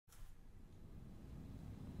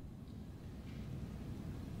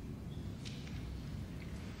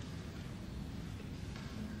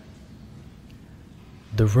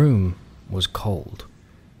The room was cold,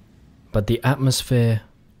 but the atmosphere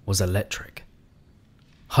was electric.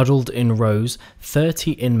 Huddled in rows,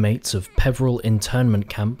 30 inmates of Peveril Internment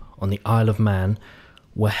Camp on the Isle of Man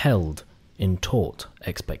were held in taut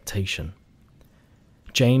expectation.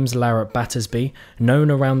 James Larratt Battersby,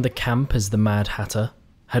 known around the camp as the Mad Hatter,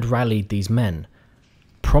 had rallied these men,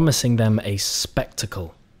 promising them a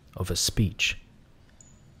spectacle of a speech.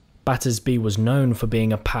 Battersby was known for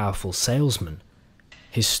being a powerful salesman.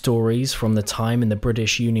 His stories from the time in the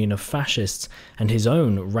British Union of Fascists and his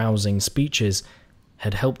own rousing speeches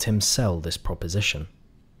had helped him sell this proposition.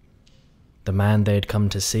 The man they had come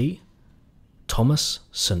to see? Thomas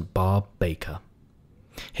St. Barbe Baker.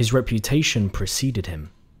 His reputation preceded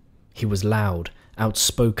him. He was loud,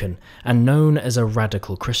 outspoken, and known as a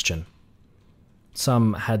radical Christian.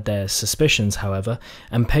 Some had their suspicions, however,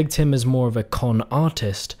 and pegged him as more of a con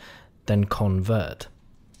artist than convert.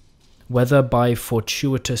 Whether by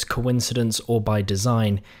fortuitous coincidence or by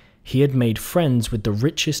design, he had made friends with the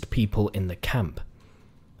richest people in the camp,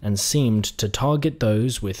 and seemed to target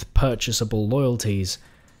those with purchasable loyalties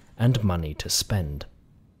and money to spend.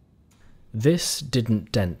 This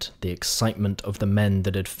didn't dent the excitement of the men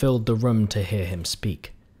that had filled the room to hear him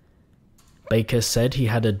speak. Baker said he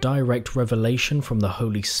had a direct revelation from the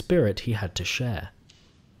Holy Spirit he had to share.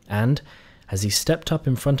 And, as he stepped up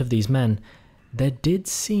in front of these men, there did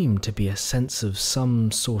seem to be a sense of some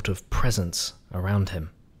sort of presence around him.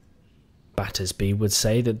 Battersby would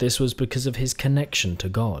say that this was because of his connection to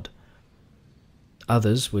God.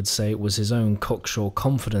 Others would say it was his own cocksure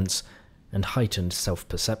confidence and heightened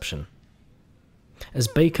self-perception. As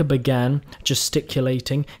Baker began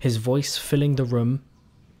gesticulating, his voice filling the room,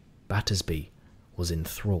 Battersby was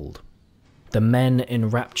enthralled. The men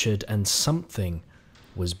enraptured, and something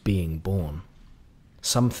was being born.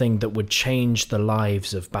 Something that would change the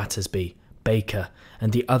lives of Battersby, Baker,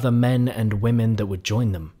 and the other men and women that would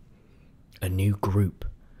join them. A new group,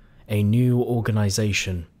 a new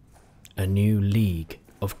organisation, a new league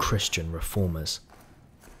of Christian reformers.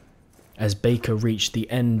 As Baker reached the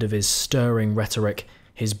end of his stirring rhetoric,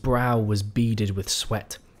 his brow was beaded with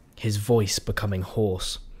sweat, his voice becoming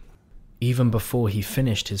hoarse. Even before he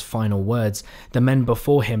finished his final words, the men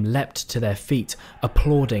before him leapt to their feet,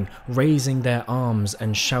 applauding, raising their arms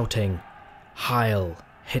and shouting, "Heil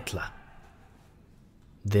Hitler!"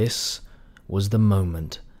 This was the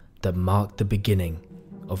moment that marked the beginning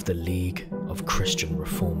of the League of Christian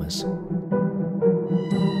Reformers.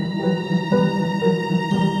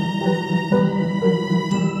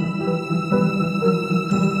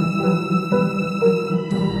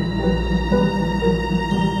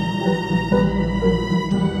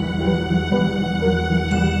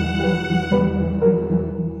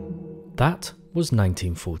 That was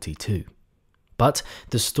 1942. But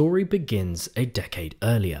the story begins a decade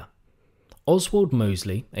earlier. Oswald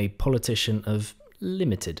Mosley, a politician of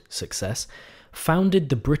limited success, founded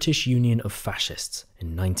the British Union of Fascists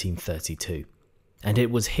in 1932, and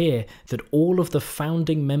it was here that all of the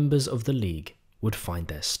founding members of the League would find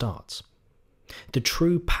their starts. The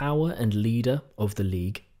true power and leader of the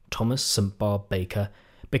League, Thomas St. Barbe Baker,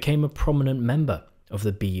 became a prominent member of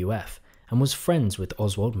the BUF and was friends with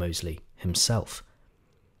Oswald Mosley himself.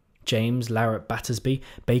 James Larratt Battersby,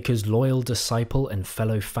 Baker's loyal disciple and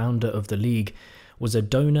fellow founder of the League, was a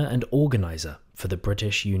donor and organiser for the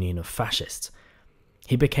British Union of Fascists.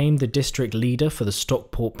 He became the district leader for the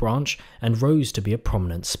Stockport branch and rose to be a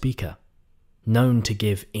prominent speaker. Known to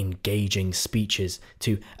give engaging speeches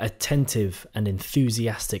to attentive and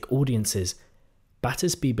enthusiastic audiences,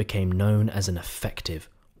 Battersby became known as an effective,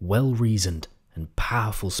 well-reasoned and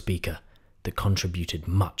powerful speaker that contributed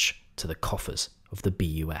much to the coffers of the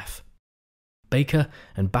BUF. Baker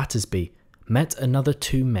and Battersby met another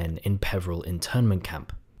two men in Peveril Internment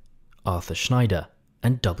Camp, Arthur Schneider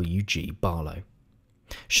and W.G. Barlow.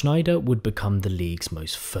 Schneider would become the League's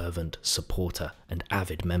most fervent supporter and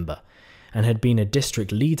avid member, and had been a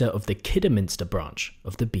district leader of the Kidderminster branch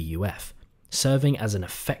of the BUF, serving as an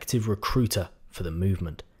effective recruiter for the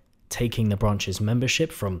movement, taking the branch's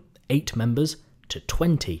membership from 8 members to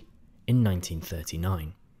 20 in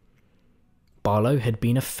 1939. Barlow had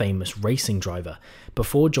been a famous racing driver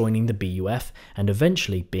before joining the BUF and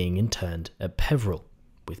eventually being interned at Peveril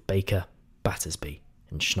with Baker, Battersby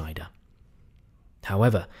and Schneider.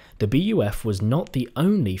 However, the BUF was not the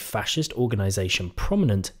only fascist organisation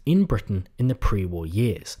prominent in Britain in the pre-war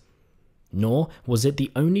years, nor was it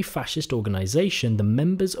the only fascist organisation the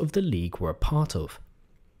members of the League were a part of.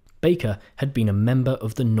 Baker had been a member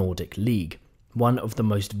of the Nordic League, one of the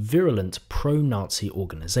most virulent pro-Nazi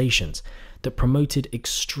organisations that promoted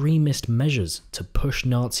extremist measures to push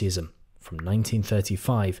Nazism from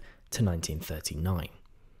 1935 to 1939.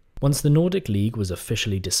 Once the Nordic League was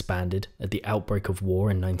officially disbanded at the outbreak of war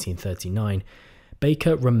in 1939,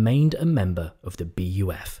 Baker remained a member of the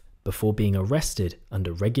BUF before being arrested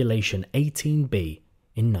under Regulation 18b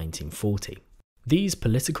in 1940. These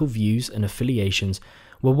political views and affiliations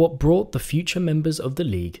were what brought the future members of the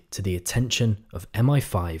League to the attention of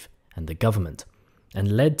MI5 and the government,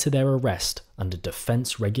 and led to their arrest under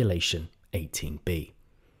Defence Regulation 18b.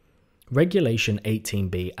 Regulation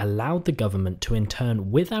 18b allowed the government to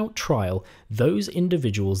intern without trial those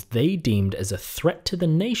individuals they deemed as a threat to the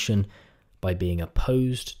nation by being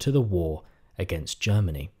opposed to the war against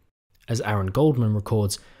Germany. As Aaron Goldman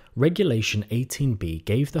records, Regulation 18b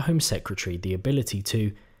gave the Home Secretary the ability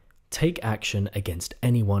to take action against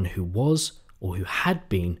anyone who was or who had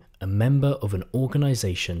been a member of an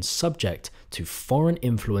organisation subject to foreign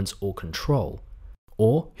influence or control,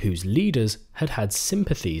 or whose leaders had had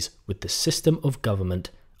sympathies with the system of government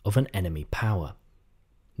of an enemy power.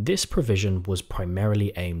 This provision was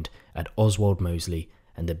primarily aimed at Oswald Mosley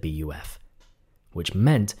and the BUF, which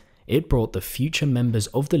meant it brought the future members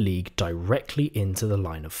of the League directly into the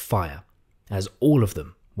line of fire, as all of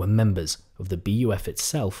them were members of the BUF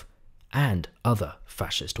itself and other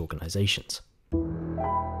fascist organisations.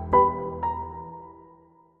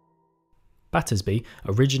 Battersby,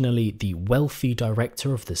 originally the wealthy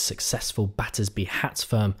director of the successful Battersby Hats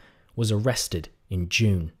firm, was arrested in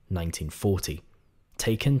June 1940,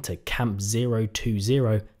 taken to Camp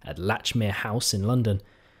 020 at Latchmere House in London,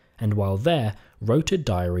 and while there wrote a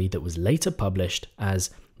diary that was later published as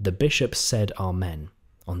The Bishop Said Amen,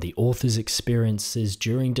 on the author's experiences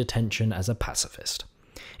during detention as a pacifist,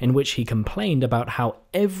 in which he complained about how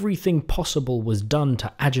everything possible was done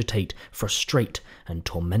to agitate, frustrate, and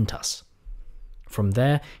torment us. From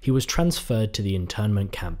there, he was transferred to the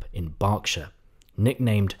internment camp in Berkshire,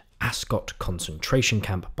 nicknamed Ascot Concentration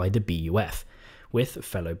Camp by the BUF, with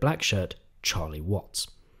fellow blackshirt Charlie Watts.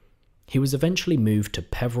 He was eventually moved to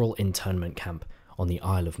Peveril Internment Camp on the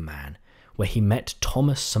Isle of Man, where he met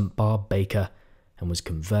Thomas St. Barbe Baker and was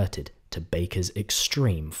converted to Baker's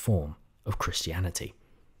extreme form of Christianity.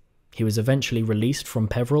 He was eventually released from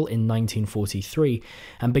Peveril in 1943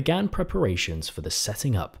 and began preparations for the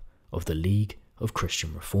setting up of the League of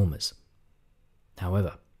Christian Reformers.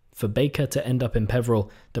 However, for Baker to end up in Peveril,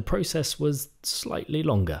 the process was slightly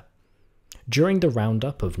longer. During the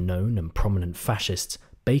roundup of known and prominent fascists,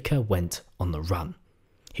 Baker went on the run.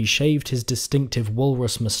 He shaved his distinctive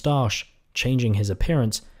walrus moustache, changing his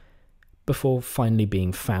appearance, before finally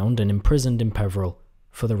being found and imprisoned in Peveril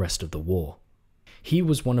for the rest of the war. He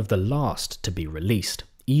was one of the last to be released,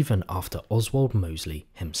 even after Oswald Mosley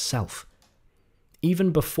himself.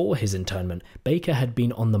 Even before his internment, Baker had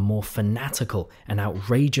been on the more fanatical and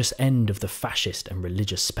outrageous end of the fascist and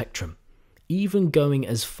religious spectrum, even going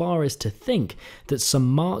as far as to think that some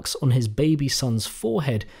marks on his baby son's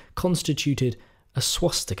forehead constituted a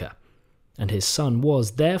swastika, and his son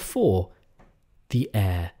was, therefore, the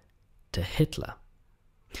heir to Hitler.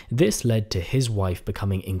 This led to his wife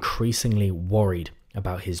becoming increasingly worried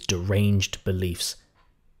about his deranged beliefs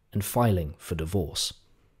and filing for divorce.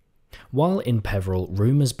 While in Peveril,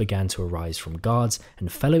 rumours began to arise from guards and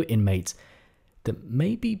fellow inmates that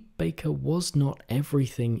maybe Baker was not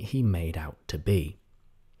everything he made out to be.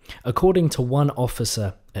 According to one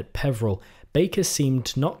officer at Peveril, Baker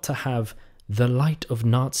seemed not to have the light of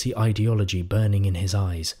Nazi ideology burning in his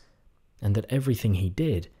eyes, and that everything he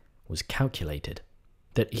did was calculated,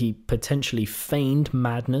 that he potentially feigned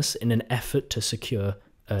madness in an effort to secure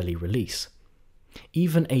early release.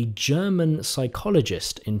 Even a German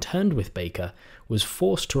psychologist interned with Baker was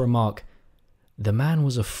forced to remark, "The man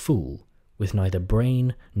was a fool with neither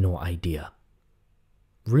brain nor idea."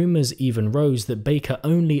 Rumours even rose that Baker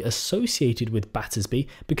only associated with Battersby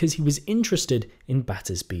because he was interested in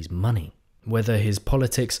Battersby's money. Whether his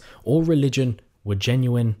politics or religion were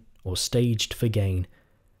genuine or staged for gain,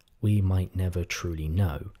 we might never truly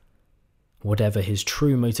know. Whatever his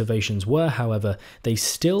true motivations were, however, they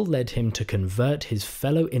still led him to convert his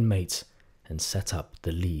fellow inmates and set up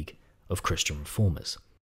the League of Christian Reformers.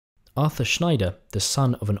 Arthur Schneider, the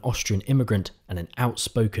son of an Austrian immigrant and an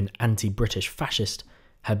outspoken anti-British fascist,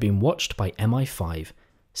 had been watched by MI5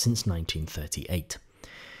 since 1938.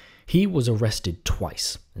 He was arrested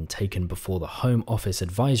twice and taken before the Home Office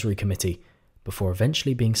Advisory Committee before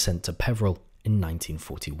eventually being sent to Peveril in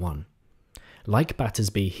 1941. Like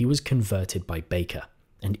Battersby, he was converted by Baker,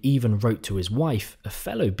 and even wrote to his wife, a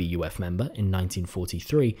fellow BUF member, in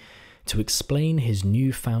 1943, to explain his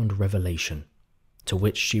newfound revelation, to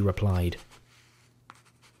which she replied,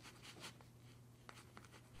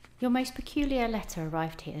 Your most peculiar letter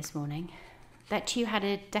arrived here this morning. That you had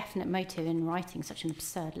a definite motive in writing such an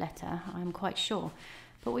absurd letter, I am quite sure.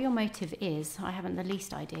 But what your motive is, I haven't the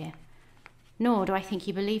least idea. Nor do I think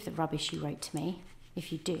you believe the rubbish you wrote to me.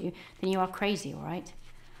 If you do, then you are crazy, all right?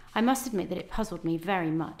 I must admit that it puzzled me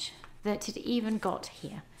very much, that it even got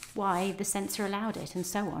here, why the censor allowed it, and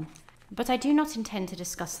so on. But I do not intend to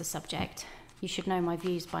discuss the subject. You should know my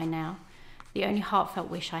views by now. The only heartfelt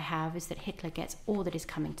wish I have is that Hitler gets all that is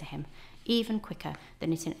coming to him, even quicker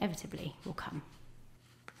than it inevitably will come.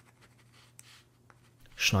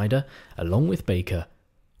 Schneider, along with Baker,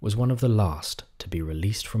 was one of the last to be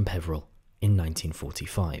released from Peveril in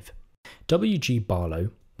 1945. W.G.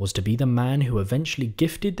 Barlow was to be the man who eventually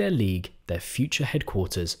gifted their league their future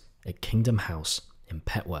headquarters at Kingdom House in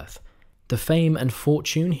Petworth. The fame and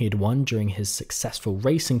fortune he had won during his successful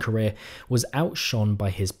racing career was outshone by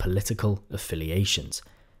his political affiliations,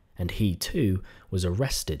 and he too was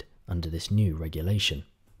arrested under this new regulation.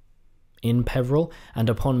 In Peveril, and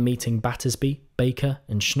upon meeting Battersby, Baker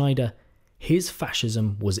and Schneider, his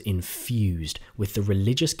fascism was infused with the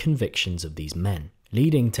religious convictions of these men,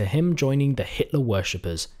 leading to him joining the Hitler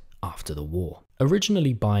worshippers after the war.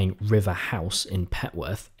 Originally buying River House in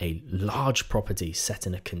Petworth, a large property set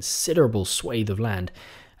in a considerable swathe of land,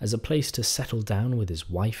 as a place to settle down with his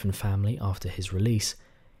wife and family after his release,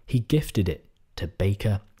 he gifted it to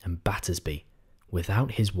Baker and Battersby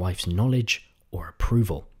without his wife's knowledge or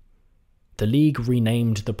approval. The League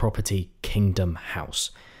renamed the property Kingdom House,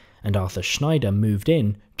 and Arthur Schneider moved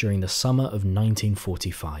in during the summer of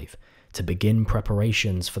 1945 to begin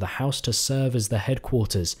preparations for the house to serve as the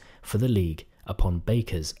headquarters for the League upon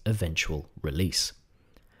Baker's eventual release.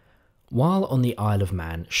 While on the Isle of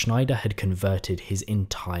Man, Schneider had converted his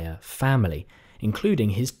entire family,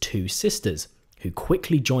 including his two sisters, who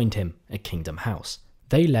quickly joined him at Kingdom House.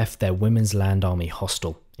 They left their Women's Land Army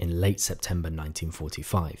hostel in late September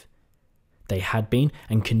 1945. They had been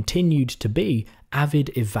and continued to be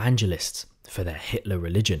avid evangelists for their Hitler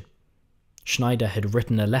religion. Schneider had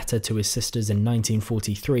written a letter to his sisters in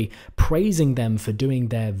 1943 praising them for doing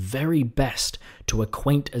their very best to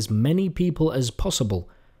acquaint as many people as possible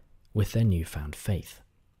with their newfound faith.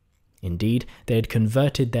 Indeed, they had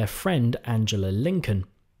converted their friend Angela Lincoln,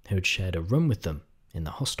 who had shared a room with them in the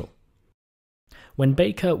hostel. When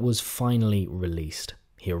Baker was finally released,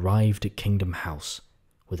 he arrived at Kingdom House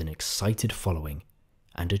with an excited following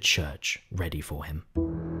and a church ready for him.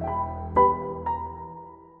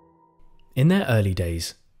 In their early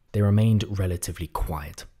days, they remained relatively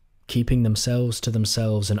quiet, keeping themselves to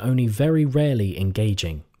themselves and only very rarely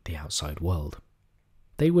engaging the outside world.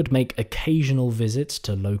 They would make occasional visits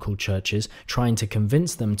to local churches, trying to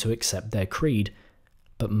convince them to accept their creed,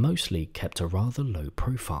 but mostly kept a rather low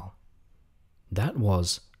profile. That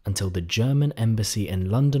was until the German embassy in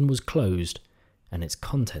London was closed and its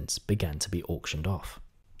contents began to be auctioned off.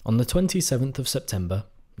 On the 27th of September,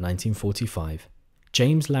 1945,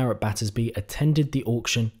 James Larratt Battersby attended the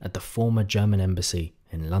auction at the former German embassy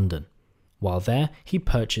in London. While there, he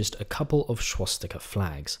purchased a couple of swastika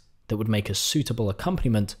flags that would make a suitable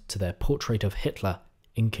accompaniment to their portrait of Hitler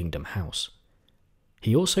in Kingdom House.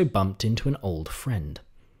 He also bumped into an old friend,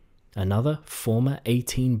 another former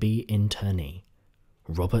 18B internee,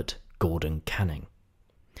 Robert Gordon Canning.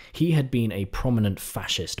 He had been a prominent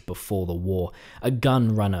fascist before the war, a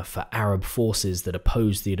gun runner for Arab forces that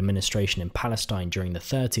opposed the administration in Palestine during the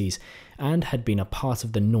 30s, and had been a part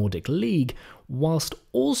of the Nordic League, whilst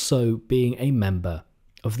also being a member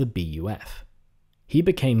of the BUF. He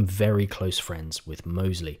became very close friends with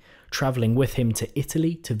Mosley, travelling with him to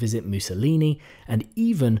Italy to visit Mussolini, and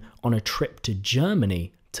even on a trip to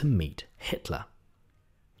Germany to meet Hitler.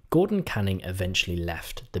 Gordon Canning eventually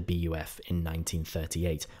left the BUF in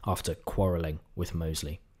 1938 after quarrelling with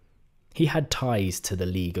Mosley. He had ties to the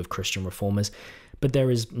League of Christian Reformers, but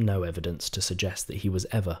there is no evidence to suggest that he was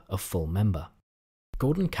ever a full member.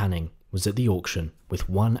 Gordon Canning was at the auction with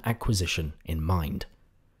one acquisition in mind: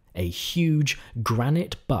 a huge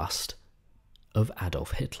granite bust of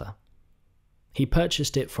Adolf Hitler. He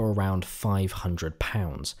purchased it for around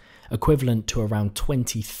 £500, equivalent to around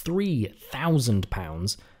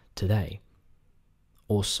 £23,000 today,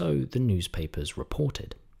 or so the newspapers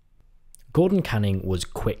reported. Gordon Canning was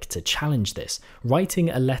quick to challenge this, writing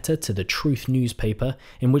a letter to the Truth newspaper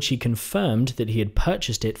in which he confirmed that he had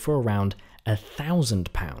purchased it for around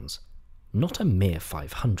 £1,000, not a mere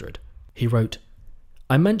 500. He wrote,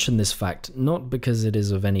 "I mention this fact not because it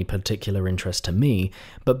is of any particular interest to me,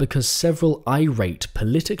 but because several irate,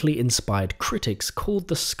 politically inspired critics called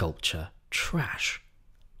the sculpture trash."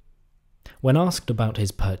 When asked about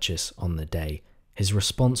his purchase on the day, his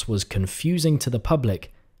response was confusing to the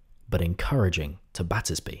public but encouraging to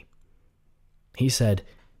Battersby. He said,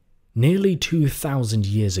 "Nearly 2,000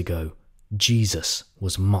 years ago, Jesus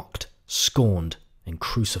was mocked, scorned, and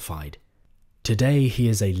crucified. Today he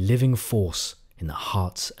is a living force in the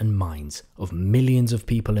hearts and minds of millions of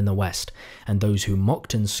people in the West, and those who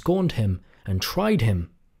mocked and scorned him and tried him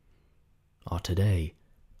are today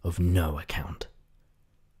of no account."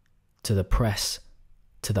 To the press,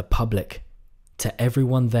 to the public, to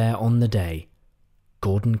everyone there on the day,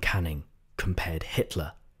 Gordon Canning compared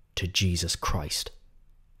Hitler to Jesus Christ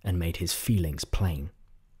and made his feelings plain.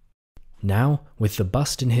 Now, with the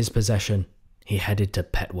bust in his possession, he headed to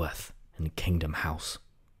Petworth and Kingdom House.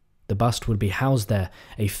 The bust would be housed there,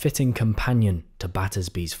 a fitting companion to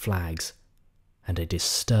Battersby's flags, and a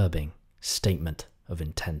disturbing statement of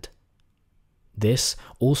intent. This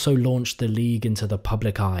also launched the League into the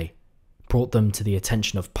public eye, brought them to the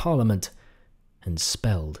attention of Parliament, and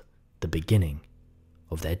spelled the beginning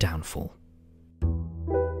of their downfall.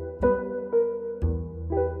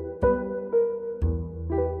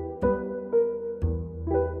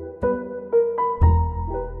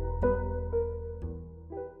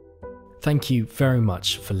 Thank you very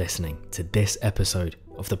much for listening to this episode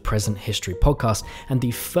of the Present History Podcast and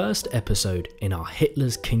the first episode in our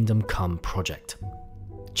Hitler's Kingdom Come project.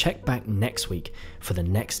 Check back next week for the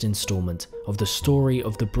next instalment of the story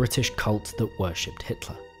of the British cult that worshipped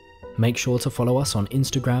Hitler. Make sure to follow us on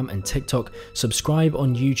Instagram and TikTok, subscribe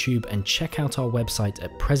on YouTube, and check out our website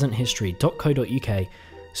at presenthistory.co.uk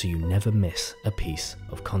so you never miss a piece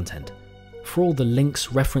of content. For all the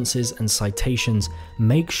links, references, and citations,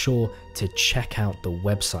 make sure to check out the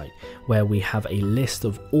website, where we have a list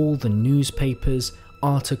of all the newspapers,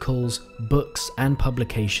 articles, books, and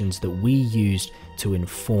publications that we used to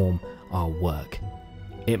inform our work.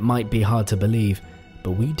 It might be hard to believe,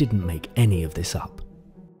 but we didn't make any of this up.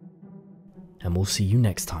 And we'll see you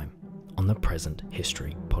next time on the Present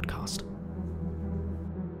History Podcast.